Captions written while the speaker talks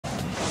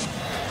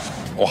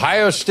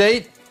Ohio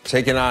State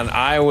taking on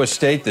Iowa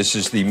State. This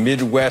is the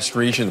Midwest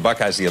region. The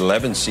Buckeyes, the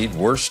 11th seed,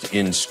 worst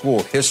in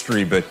school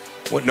history. But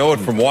what know it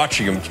from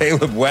watching them.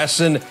 Kaleb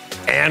Wesson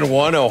and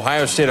one.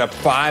 Ohio State up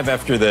 5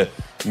 after the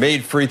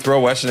made free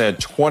throw. Wesson had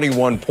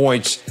 21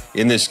 points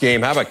in this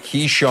game. How about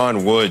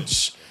Keyshawn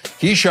Woods?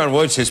 Keyshawn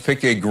Woods has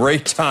picked a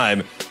great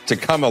time to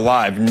come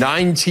alive.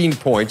 19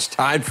 points,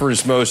 tied for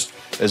his most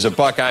as a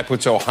Buckeye,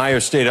 puts Ohio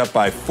State up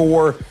by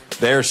 4.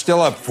 They're still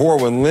up 4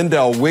 when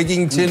Lindell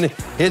Wigington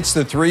hits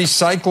the 3.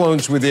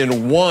 Cyclones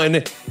within 1.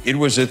 It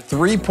was a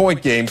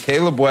 3-point game.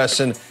 Kaleb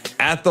Wesson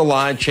at the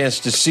line, chance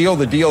to seal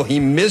the deal. He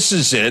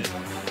misses it.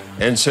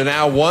 And so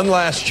now one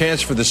last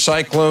chance for the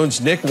Cyclones.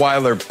 Nick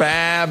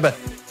Weiler-Babb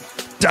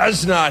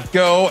does not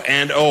go,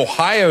 and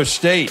Ohio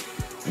State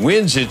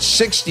wins it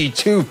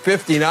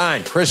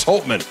 62-59. Chris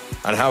Holtmann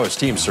on how his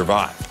team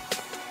survived.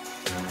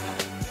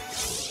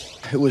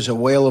 It was a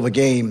whale of a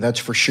game, that's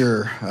for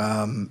sure.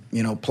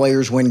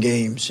 Players win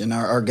games, and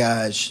our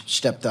guys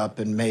stepped up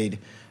and made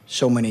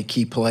so many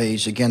key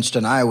plays against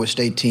an Iowa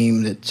State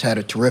team that's had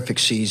a terrific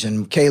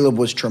season. Kaleb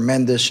was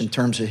tremendous in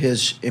terms of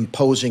his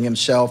imposing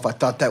himself. I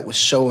thought that was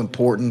so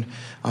important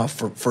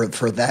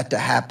for that to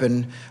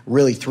happen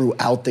really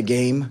throughout the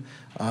game.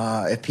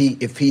 If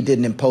he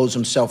didn't impose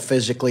himself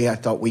physically, I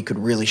thought we could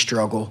really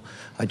struggle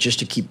just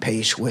to keep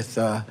pace with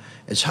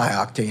as high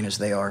octane as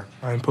they are.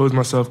 I imposed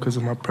myself because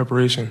of my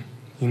preparation.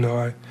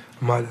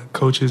 My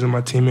coaches and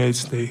my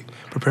teammates, they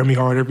prepare me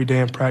hard every day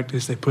in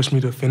practice. They push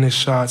me to finish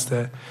shots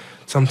that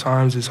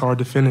sometimes it's hard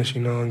to finish,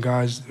 and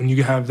guys, when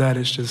you have that,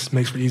 it just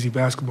makes for easy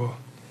basketball.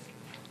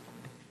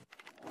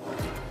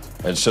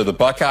 And so the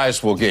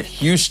Buckeyes will get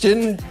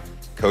Houston,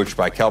 coached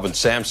by Kelvin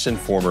Sampson,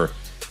 former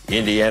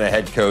Indiana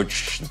head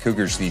coach. The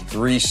Cougars, the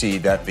 3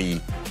 seed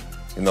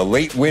in the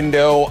late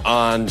window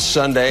on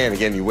Sunday. And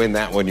again, you win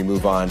that one, you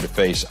move on to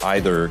face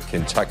either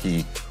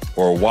Kentucky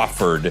or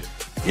Wofford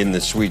in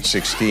the Sweet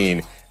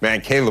 16.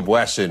 Man, Kaleb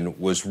Wesson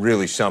was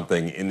really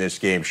something in this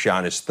game.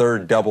 Sean, his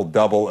 3rd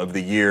double-double of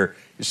the year.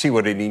 You see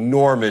what an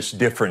enormous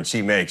difference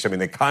he makes. I mean,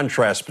 the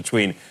contrast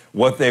between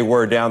what they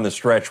were down the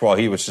stretch while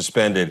he was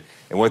suspended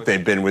and what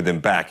they've been with him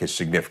back is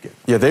significant.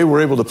 Yeah, they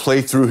were able to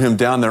play through him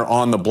down there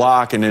on the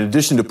block, and in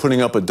addition to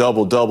putting up a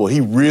double-double,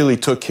 he really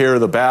took care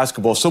of the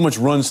basketball. So much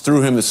runs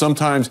through him that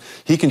sometimes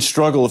he can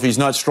struggle if he's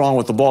not strong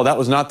with the ball. That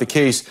was not the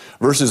case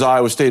versus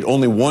Iowa State.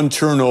 Only 1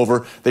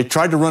 turnover. They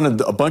tried to run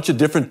a bunch of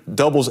different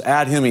doubles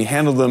at him. He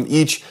handled them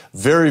each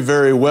very,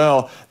 very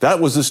well. That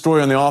was the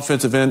story on the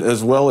offensive end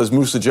as well as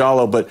Musa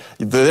Jallow. But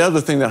the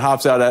other thing that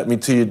hops out at me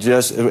to you,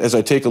 Jess, as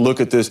I take a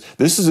look at this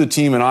is a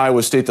team in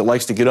Iowa State that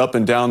likes to get up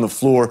and down the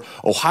floor.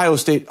 Ohio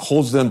State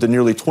holds them to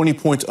nearly 20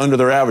 points under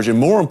their average. And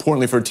more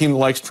importantly, for a team that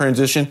likes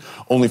transition,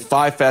 only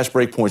 5 fast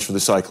break points for the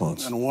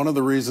Cyclones. And one of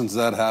the reasons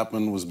that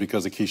happened was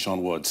because of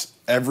Keyshawn Woods.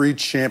 Every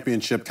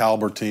championship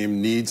caliber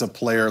team needs a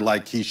player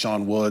like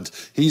Keyshawn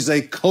Woods. He's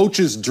a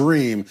coach's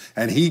dream,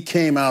 and he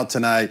came out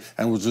tonight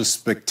and was just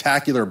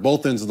spectacular at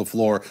both ends of the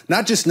floor.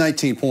 Not just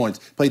 19 points,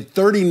 played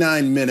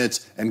 39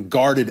 minutes and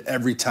guarded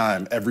every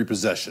time, every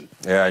possession.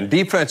 Yeah, and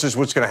defense is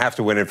what's going to have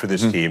to win it for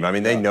this team. I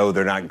mean, they know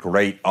they're not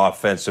great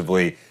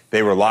offensively.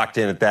 They were locked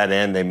in at that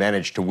end. They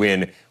managed to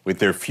win with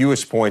their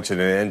fewest points in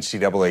an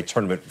NCAA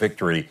tournament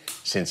victory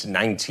since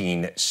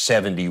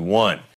 1971.